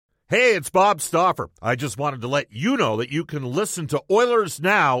Hey, it's Bob Stauffer. I just wanted to let you know that you can listen to Oilers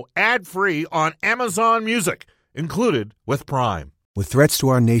Now ad-free on Amazon Music, included with Prime. With threats to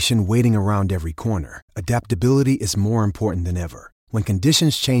our nation waiting around every corner, adaptability is more important than ever. When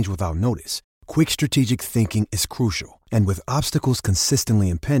conditions change without notice, quick strategic thinking is crucial. And with obstacles consistently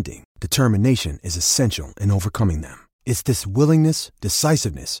impending, determination is essential in overcoming them. It's this willingness,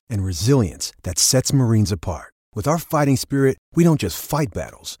 decisiveness, and resilience that sets Marines apart. With our fighting spirit, we don't just fight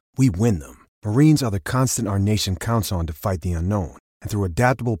battles, we win them. Marines are the constant our nation counts on to fight the unknown. And through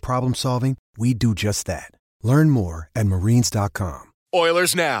adaptable problem solving, we do just that. Learn more at marines.com.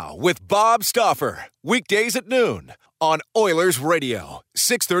 Oilers Now with Bob Stauffer. Weekdays at noon on Oilers Radio,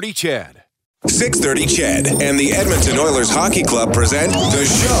 630 CHED. 630 CHED and the Edmonton Oilers Hockey Club present the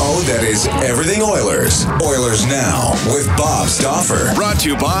show that is everything Oilers. Oilers Now with Bob Stauffer. Brought to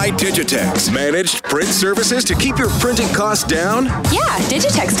you by Digitex. Managed print services to keep your printing costs down? Yeah,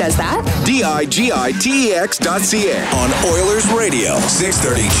 Digitex does that. digitex.ca. On Oilers Radio,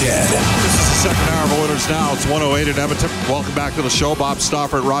 630 CHED. This is the second hour of Oilers Now. It's 1:08 in Edmonton. Welcome back to the show. Bob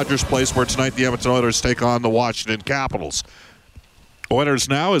Stauffer at Rogers Place, where tonight the Edmonton Oilers take on the Washington Capitals. Oilers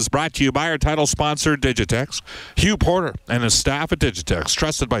Now is brought to you by our title sponsor, Digitex. Hugh Porter and his staff at Digitex,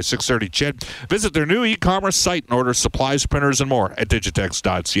 trusted by 630 CHED. Visit their new e-commerce site and order supplies, printers, and more at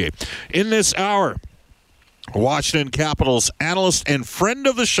digitex.ca. In this hour, Washington Capitals analyst and friend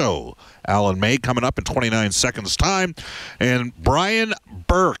of the show, Alan May, coming up in 29 seconds' time. And Brian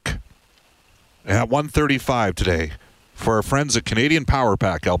Burke at 1:35 today. For our friends at Canadian Power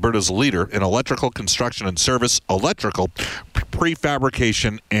Pack, Alberta's leader in electrical construction and service, electrical,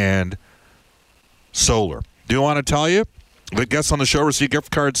 prefabrication, and solar. Do you want to tell you? The guests on the show receive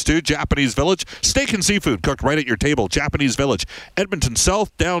gift cards too. Japanese Village, steak and seafood cooked right at your table. Japanese Village, Edmonton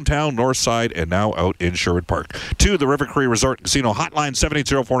South, downtown, north side, and now out in Sherwood Park. 2, the River Cree Resort and Casino hotline,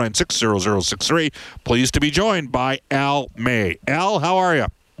 780-496-0063. Pleased to be joined by Al May. Al, how are you?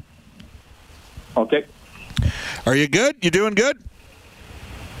 Okay. Are you good? You doing good?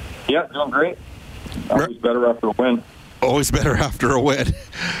 Yeah, doing great. Always better after a win. Always better after a win.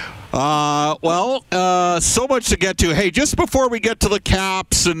 So much to get to. Hey, just before we get to the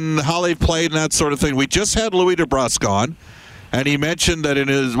Caps and how they've played and that sort of thing, we just had Louis DeBrusk on, and he mentioned that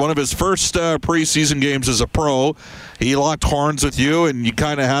in one of his first preseason games as a pro, he locked horns with you, and you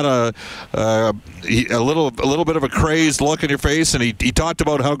kind of had a little bit of a crazed look in your face, and he talked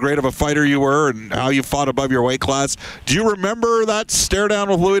about how great of a fighter you were and how you fought above your weight class. Do you remember that stare down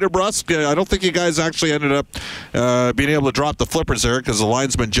with Louis DeBrusk? I don't think you guys actually ended up being able to drop the flippers there because the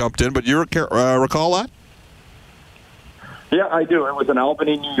linesman jumped in, but you recall that? Yeah, I do. It was in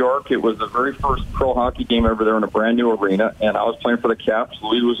Albany, New York. It was the very first pro hockey game ever there in a brand new arena, and I was playing for the Caps.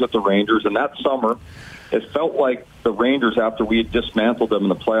 Louis was at the Rangers, and that summer, it felt like the Rangers, after we had dismantled them in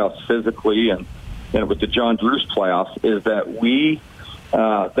the playoffs physically, and it was the John Druce playoffs, is that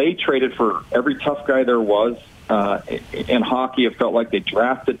they traded for every tough guy there was. In hockey, it felt like they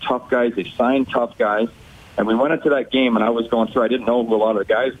drafted tough guys, they signed tough guys, and we went into that game, and I was going through, I didn't know who a lot of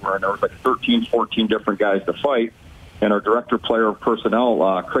the guys were, and there was like 13, 14 different guys to fight. And our director player of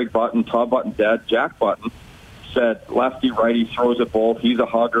personnel, Craig Button, Todd Button's dad, Jack Button, said, lefty, righty, throws at both. He's a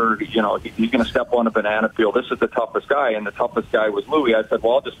hugger. He's going to step on a banana peel. This is the toughest guy, and the toughest guy was Louis. I said,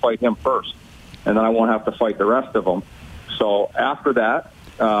 well, I'll just fight him first, and then I won't have to fight the rest of them. So after that,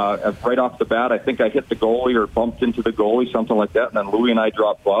 right off the bat, I think I hit the goalie or bumped into the goalie, something like that, and then Louis and I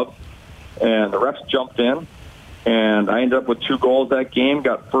dropped gloves, and the refs jumped in. And I ended up with 2 goals that game,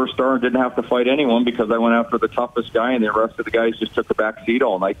 got first star, and didn't have to fight anyone because I went after the toughest guy, and the rest of the guys just took a back seat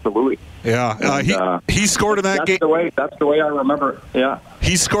all night to Louis. Yeah, he scored in that game. That's the way I remember it, yeah.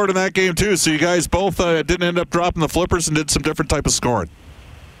 He scored in that game, too, so you guys both didn't end up dropping the flippers and did some different type of scoring.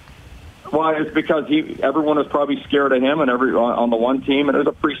 Well, it's because everyone was probably scared of him and on the one team, and it was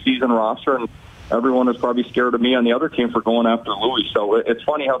a preseason roster, and everyone was probably scared of me on the other team for going after Louis. So it's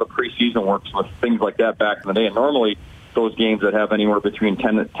funny how the preseason works with things like that back in the day. And normally those games that have anywhere between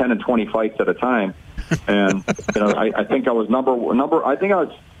 10 and 20 fights at a time. And I think I was I think I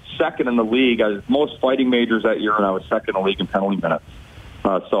was second in the league. I was most fighting majors that year, and I was second in the league in penalty minutes.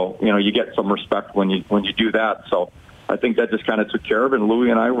 So you get some respect when you do that. So I think that just kind of took care of it. And Louis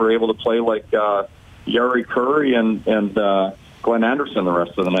and I were able to play like Yari Curry and Glenn Anderson the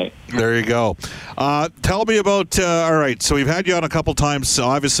rest of the night. There you go. Tell me about, all right, so we've had you on a couple times. So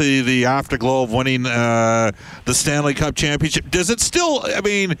obviously, the afterglow of winning the Stanley Cup championship. Does it still, I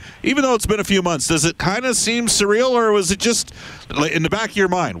mean, even though it's been a few months, does it kind of seem surreal, or was it just in the back of your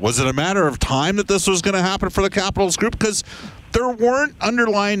mind? Was it a matter of time that this was going to happen for the Capitals group? Because there weren't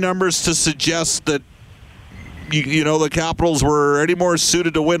underlying numbers to suggest that the Capitals were any more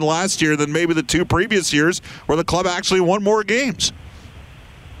suited to win last year than maybe the 2 previous years where the club actually won more games.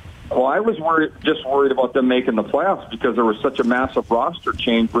 Well, I was worried about them making the playoffs because there was such a massive roster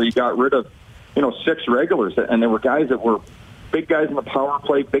change where you got rid of, 6 regulars, and there were guys that were big guys in the power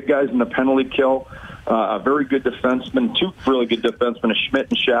play, big guys in the penalty kill, a very good defenseman, 2 really good defensemen, Schmidt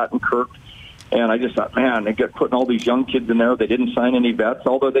and Shattenkirk. And I just thought, man, they get putting all these young kids in there. They didn't sign any vets,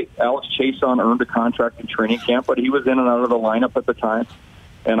 although Alex Chason earned a contract in training camp, but he was in and out of the lineup at the time.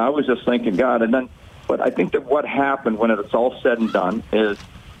 And I was just thinking, God. But I think that what happened when it's all said and done is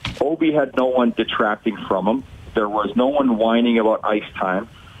Obi had no one detracting from him. There was no one whining about ice time.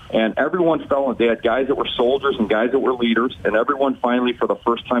 And everyone felt they had guys that were soldiers and guys that were leaders, and everyone finally, for the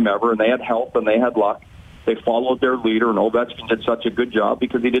first time ever, and they had help and they had luck, they followed their leader, and Ovechkin did such a good job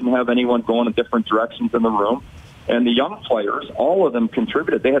because he didn't have anyone going in different directions in the room. And the young players, all of them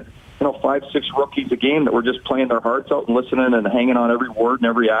contributed. They had 5, 6 rookies a game that were just playing their hearts out and listening and hanging on every word and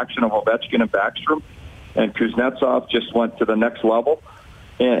every action of Ovechkin and Backstrom. And Kuznetsov just went to the next level.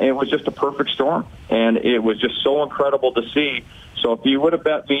 And it was just a perfect storm. And it was just so incredible to see. So if you would have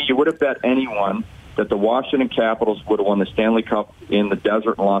bet me, you would have bet anyone that the Washington Capitals would have won the Stanley Cup in the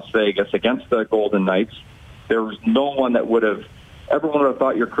desert in Las Vegas against the Golden Knights. There was no one that would have, everyone would have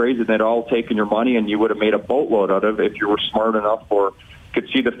thought you're crazy. They'd all taken your money and you would have made a boatload out of it if you were smart enough or could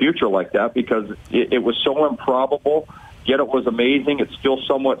see the future like that, because it was so improbable, yet it was amazing. It's still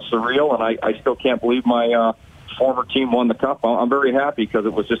somewhat surreal, and I still can't believe my former team won the Cup. I'm very happy because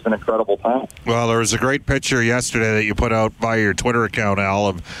it was just an incredible time. Well, there was a great picture yesterday that you put out via your Twitter account, Al,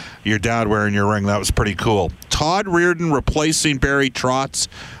 of your dad wearing your ring. That was pretty cool. Todd Reirden replacing Barry Trotz.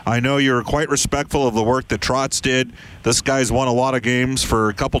 I know you were quite respectful of the work that Trotz did. This guy's won a lot of games for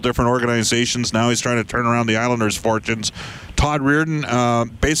a couple different organizations. Now he's trying to turn around the Islanders' fortunes. Todd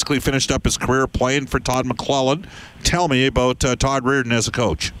Reirden basically finished up his career playing for Todd McClellan. Tell me about Todd Reirden as a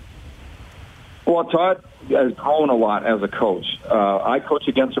coach. Well, Todd has grown a lot as a coach. I coached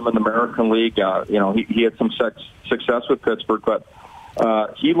against him in the American League. He had some success with Pittsburgh, but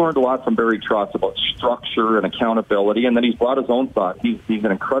he learned a lot from Barry Trotz about structure and accountability, and then he's brought his own thought. He's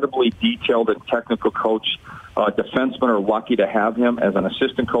an incredibly detailed and technical coach. Defensemen are lucky to have him as an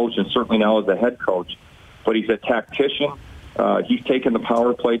assistant coach and certainly now as a head coach. But he's a tactician. He's taken the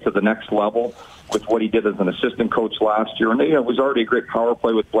power play to the next level with what he did as an assistant coach last year. And it was already a great power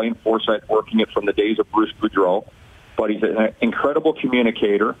play with Blaine Forsythe working it from the days of Bruce Boudreau. But he's an incredible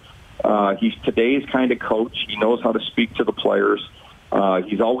communicator. He's today's kind of coach. He knows how to speak to the players.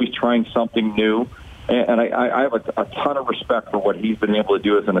 He's always trying something new. And I have a ton of respect for what he's been able to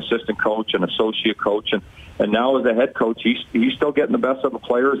do as an assistant coach and associate coach. And now as a head coach, he's still getting the best of the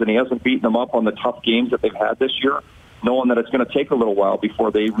players, and he hasn't beaten them up on the tough games that they've had this year, knowing that it's going to take a little while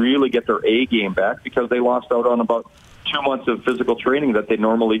before they really get their A game back because they lost out on about 2 months of physical training that they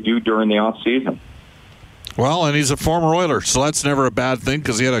normally do during the off season. Well, and he's a former Oiler, so that's never a bad thing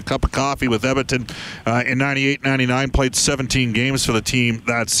because he had a cup of coffee with Edmonton in 98-99, played 17 games for the team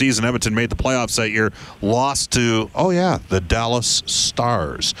that season. Edmonton made the playoffs that year, lost to, the Dallas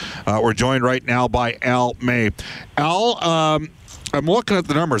Stars. We're joined right now by Al May. Al, I'm looking at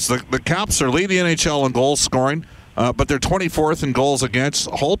the numbers. The Caps are leading the NHL in goal scoring. But they're 24th in goals against.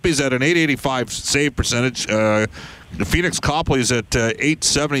 Holtby's at an .885 save percentage. The Phoenix Copley's at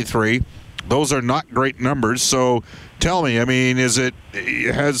 .873. Those are not great numbers. So tell me, has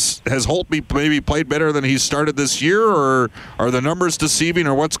Holtby maybe played better than he started this year, or are the numbers deceiving,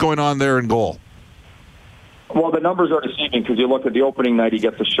 or what's going on there in goal? Well, the numbers are deceiving because you look at the opening night, he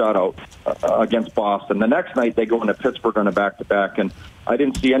gets a shutout against Boston. The next night, they go into Pittsburgh on a back-to-back, and I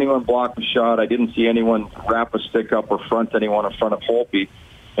didn't see anyone block a shot. I didn't see anyone wrap a stick up or front anyone in front of Holtby.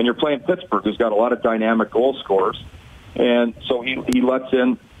 And you're playing Pittsburgh, who's got a lot of dynamic goal scorers. And so he lets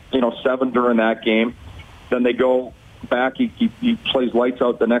in, 7 during that game. Then they go back. He plays lights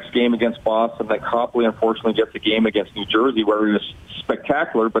out the next game against Boston. Then Copley, unfortunately, gets a game against New Jersey where he was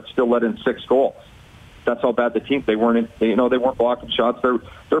spectacular but still let in 6 goals. That's how bad the team. They weren't blocking shots.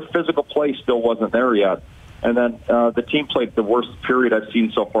 Their physical play still wasn't there yet. And then the team played the worst period I've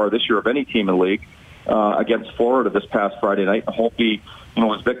seen so far this year of any team in the league against Florida this past Friday night. Holtby,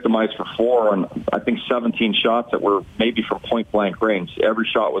 was victimized for 4 and I think 17 shots that were maybe from point blank range. Every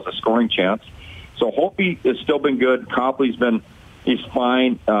shot was a scoring chance. So Holtby has still been good. He's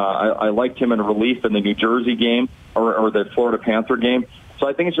fine. I liked him in relief in the New Jersey game or the Florida Panther game. So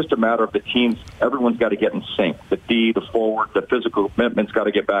I think it's just a matter of the teams. Everyone's got to get in sync. The D, the forward, the physical commitment's got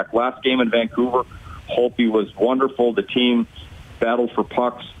to get back. Last game in Vancouver, Holtby was wonderful. The team battled for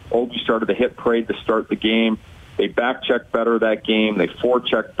pucks. Obi started the hit parade to start the game. They back-checked better that game. They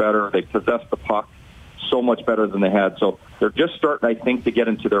forechecked better. They possessed the puck. so much better than they had. So they're just starting, I think, to get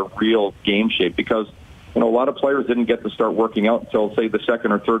into their real game shape because, a lot of players didn't get to start working out until, say, the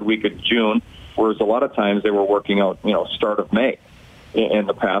second or third week of June, whereas a lot of times they were working out, start of May in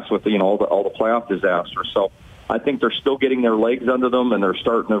the past with, all the playoff disasters. So I think they're still getting their legs under them, and they're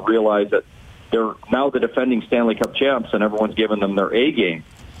starting to realize that they're now the defending Stanley Cup champs, and everyone's giving them their A game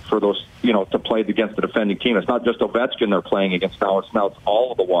for those, to play against the defending team. It's not just Ovechkin they're playing against now. It's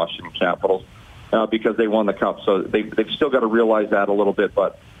all of the Washington Capitals because they won the Cup. So they've still got to realize that a little bit,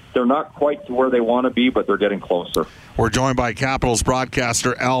 but they're not quite to where they want to be, but they're getting closer. We're joined by Capitals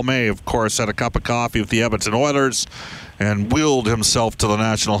broadcaster Al May, of course, had a cup of coffee with the Edmonton Oilers and willed himself to the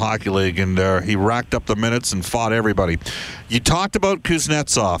National Hockey League, and he racked up the minutes and fought everybody. You talked about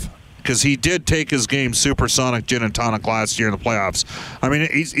Kuznetsov, because he did take his game supersonic gin and tonic last year in the playoffs. I mean,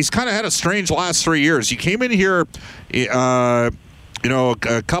 he's kind of had a strange last 3 years. He came in here a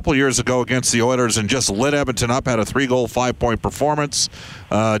couple years ago against the Oilers and just lit Edmonton up, had a 3-goal, 5-point performance.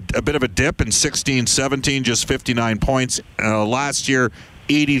 A bit of a dip in 16-17, just 59 points. Last year,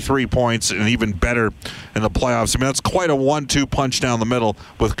 83 points, and even better in the playoffs. I mean, that's quite a 1-2 punch down the middle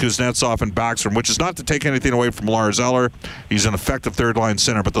with Kuznetsov and Backstrom, which is not to take anything away from Lars Eller. He's an effective third-line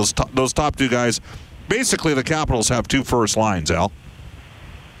center, but those top two guys, basically the Capitals have two first lines, Al.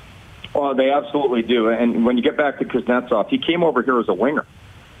 Well, they absolutely do. And when you get back to Kuznetsov, he came over here as a winger,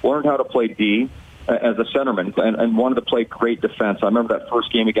 learned how to play D as a centerman, and wanted to play great defense. I remember that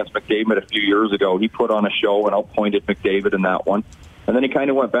first game against McDavid a few years ago. He put on a show and outpointed McDavid in that one. And then he kind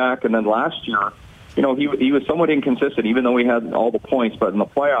of went back. And then last year, he was somewhat inconsistent, even though he had all the points. But in the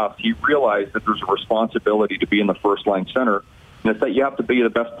playoffs, he realized that there's a responsibility to be in the first-line center. And it's that you have to be the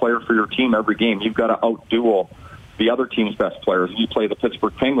best player for your team every game. You've got to outduel the other team's best players. You play the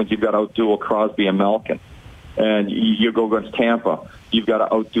Pittsburgh Penguins, you've got to outduel Crosby and Malkin. And you go against Tampa, you've got to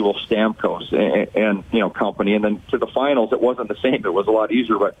outduel Stamkos and company. And then to the finals, it wasn't the same. It was a lot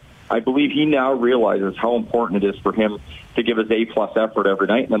easier. But I believe he now realizes how important it is for him to give his A-plus effort every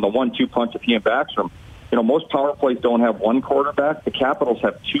night. And then the 1-2 punch of he and Backstrom, most power plays don't have one quarterback. The Capitals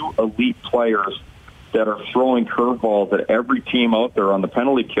have two elite players that are throwing curveballs at every team out there on the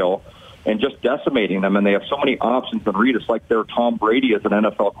penalty kill and just decimating them. And they have so many options and read. It's like they're Tom Brady as an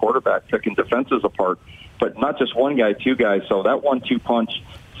NFL quarterback, picking defenses apart. But not just one guy, two guys. So that 1-2 punch,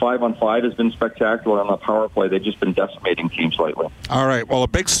 5-on-5, has been spectacular on the power play. They've just been decimating teams lately. All right. Well, a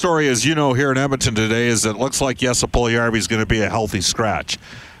big story, as you know, here in Edmonton today is that it looks like Jesse Puljujarvi is going to be a healthy scratch.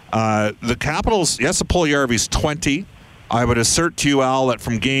 The Capitals, Jesse Puljujarvi's 20. I would assert to you, Al, that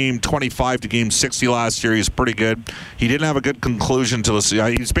from game 25 to game 60 last year, he's pretty good. He didn't have a good conclusion to the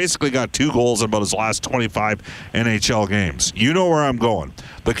season. He's basically got 2 goals in about his last 25 NHL games. You know where I'm going.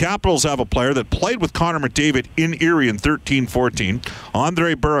 The Capitals have a player that played with Connor McDavid in Erie in 13-14,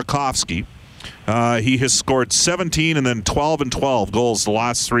 Andrei Burakovsky. He has scored 17 and then 12 and 12 goals the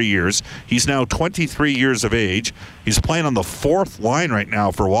last 3 years. He's now 23 years of age. He's playing on the 4th line right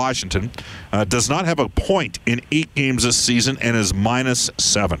now for Washington. Does not have a point in 8 games this season and is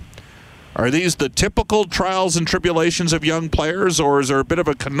 -7. Are these the typical trials and tribulations of young players, or is there a bit of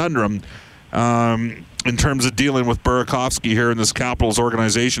a conundrum in terms of dealing with Burakovsky here in this Capitals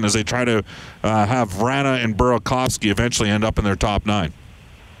organization as they try to have Vrana and Burakovsky eventually end up in their top 9?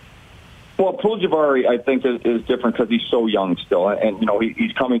 Well, Puljujarvi, I think, is different because he's so young still. And,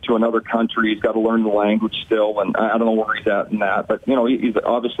 he's coming to another country. He's got to learn the language still. And I don't know where he's at in that. But, he's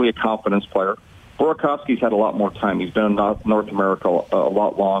obviously a confidence player. Burakovsky's had a lot more time. He's been in North America a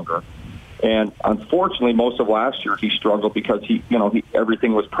lot longer. And unfortunately, most of last year he struggled because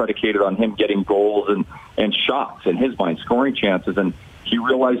everything was predicated on him getting goals and shots in his mind, scoring chances. And he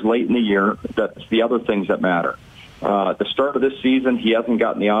realized late in the year that it's the other things that matter. The start of this season, he hasn't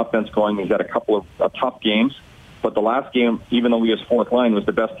gotten the offense going. He's had a couple of tough games. But the last game, even though he was 4th line, was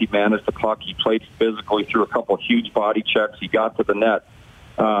the best he managed the puck. He played physically through a couple of huge body checks. He got to the net.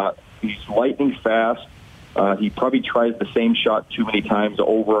 He's lightning fast. He probably tries the same shot too many times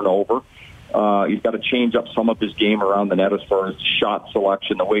over and over. He's got to change up some of his game around the net as far as shot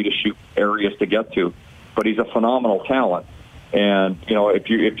selection, the way to shoot areas to get to. But he's a phenomenal talent. And, if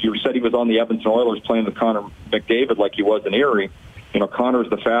you said he was on the Edmonton Oilers playing with Connor McDavid like he was in Erie, Connor's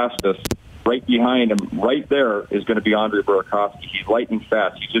the fastest. Right behind him, right there, is going to be Andrei Burakovsky. He's lightning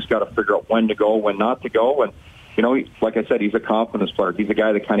fast. He's just got to figure out when to go, when not to go. And, like I said, he's a confidence player. He's a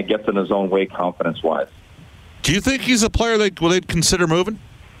guy that kind of gets in his own way confidence-wise. Do you think he's a player they'd consider moving?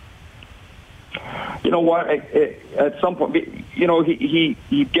 You know what? At some point,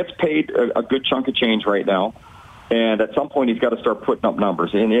 he gets paid a good chunk of change right now. And at some point, he's got to start putting up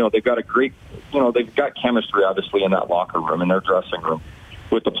numbers. And, they've got a great, they've got chemistry, obviously, in that locker room, in their dressing room,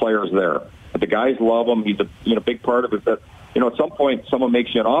 with the players there. The guys love him. He's a big part of it. That at some point someone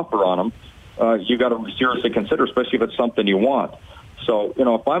makes you an offer on him, you got to seriously consider, especially if it's something you want. So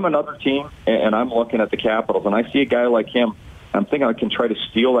if I'm another team and I'm looking at the Capitals and I see a guy like him, I'm thinking I can try to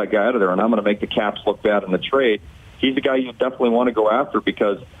steal that guy out of there, and I'm going to make the Caps look bad in the trade. He's the guy you definitely want to go after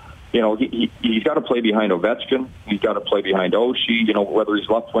because. He's got to play behind Ovechkin. He's got to play behind Oshie, whether he's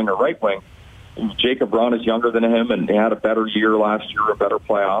left wing or right wing. Jacob Braun is younger than him, and he had a better year last year, a better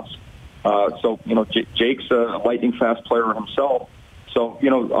playoffs. Jake's a lightning-fast player himself. So,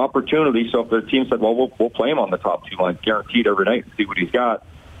 opportunity. So if the team said, well, we'll play him on the top two line, guaranteed every night, and see what he's got,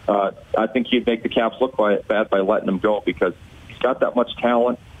 I think he'd make the Caps look bad by letting him go because he's got that much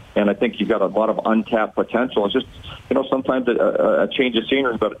talent. And I think he's got a lot of untapped potential. It's just, sometimes a change of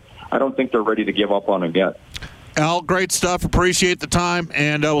scenery, but I don't think they're ready to give up on him yet. Al, great stuff. Appreciate the time,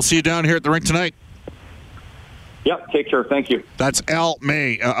 and we'll see you down here at the rink tonight. Yep, take care. Thank you. That's Al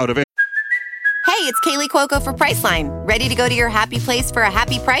May out of it. Hey, it's Kaylee Cuoco for Priceline. Ready to go to your happy place for a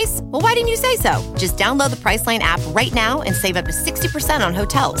happy price? Well, why didn't you say so? Just download the Priceline app right now and save up to 60% on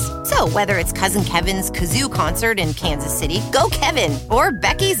hotels. So whether it's Cousin Kevin's Kazoo Concert in Kansas City, go Kevin, or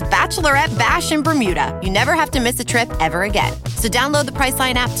Becky's Bachelorette Bash in Bermuda, you never have to miss a trip ever again. So download the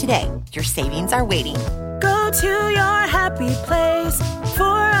Priceline app today. Your savings are waiting. Go to your happy place for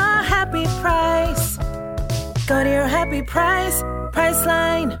a happy price. Go to your happy price,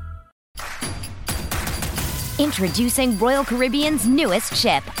 Priceline. Introducing Royal Caribbean's newest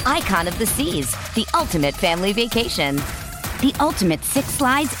ship, Icon of the Seas, the ultimate family vacation. The ultimate 6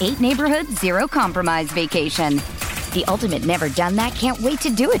 slides, 8 neighborhoods, 0 compromise vacation. The ultimate never done that, can't wait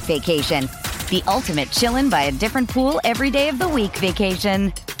to do it vacation. The ultimate chillin' by a different pool every day of the week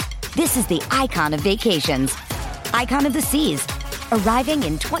vacation. This is the Icon of vacations. Icon of the Seas, arriving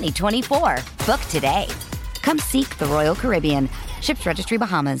in 2024. Book today. Come seek the Royal Caribbean. Ships Registry,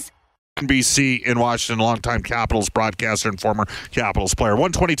 Bahamas. NBC in Washington, longtime Capitals broadcaster and former Capitals player.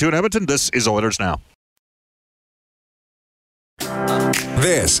 122 in Edmonton. This is Oilers Now.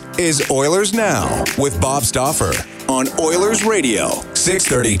 This is Oilers Now with Bob Stauffer on Oilers Radio,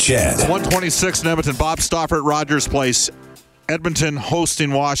 630 CHED. 126 in Edmonton. Bob Stauffer at Rogers Place. Edmonton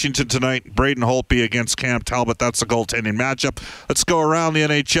hosting Washington tonight. Braden Holtby against Cam Talbot. That's a goaltending matchup. Let's go around the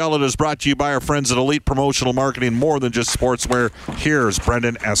NHL. It is brought to you by our friends at Elite Promotional Marketing, more than just sportswear. Here's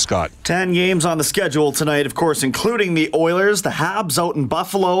Brendan Escott. 10 games on the schedule tonight, of course, including the Oilers, the Habs out in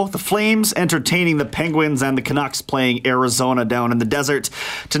Buffalo, the Flames entertaining the Penguins, and the Canucks playing Arizona down in the desert.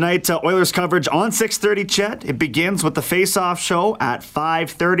 Tonight, Oilers coverage on 630 CHED. It begins with the face-off show at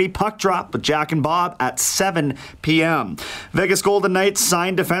 5:30. Puck drop with Jack and Bob at 7 p.m. Vegas Golden Knights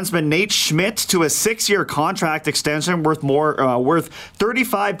signed defenseman Nate Schmidt to a 6-year contract extension worth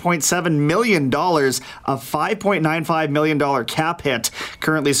 $35.7 million, a $5.95 million cap hit.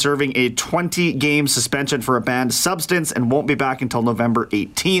 Currently serving a 20-game suspension for a banned substance and won't be back until November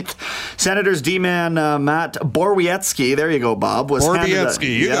 18th. Senators D-man Matt Borowiecki, there you go, Bob, was got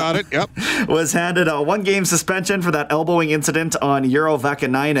it, yep. Was handed a 1-game suspension for that elbowing incident on Urho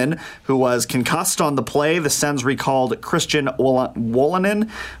Vakanainen, who was concussed on the play. The Sens recalled Christian Wolanin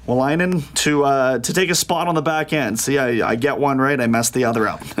to take a spot on the back end. See, I get one right, I messed the other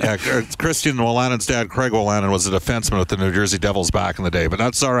up. Yeah, Christian Wolanin's dad, Craig Wolanin, was a defenseman with the New Jersey Devils back in the day, but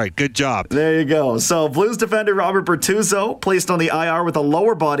that's all right. Good job. There you go. So Blues defender Robert Bertuzzo placed on the IR with a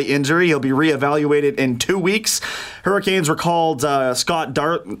lower body injury. He'll be reevaluated in 2 weeks. Hurricanes recalled Scott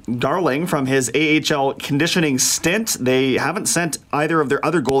Darling from his AHL conditioning stint. They haven't sent either of their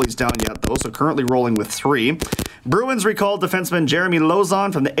other goalies down yet, though, so currently rolling with 3. Bruins recalled defenseman Jeremy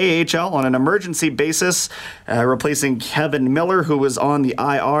Lauzon from the AHL on an emergency basis, replacing Kevin Miller, who was on the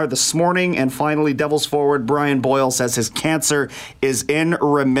IR this morning. And finally, Devils forward Brian Boyle says his cancer is in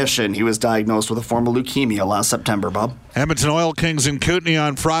remission. He was diagnosed with a form of leukemia last September, Bob. Edmonton Oil Kings in Kootenay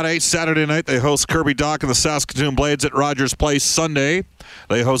on Friday. Saturday night, they host Kirby Dach and the Saskatoon Blades at Rogers Place. Sunday,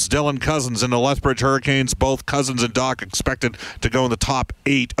 they host Dylan Cousins and the Lethbridge Hurricanes. Both Cousins and Dach expected to go in the top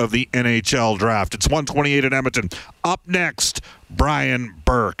 8 of the NHL draft. It's 128 in Edmonton. Up next, Brian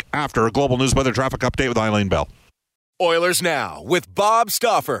Burke after a global news weather traffic update with Eileen Bell. Oilers Now with Bob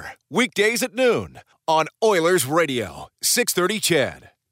Stauffer. Weekdays at noon on Oilers Radio, 630 CHED.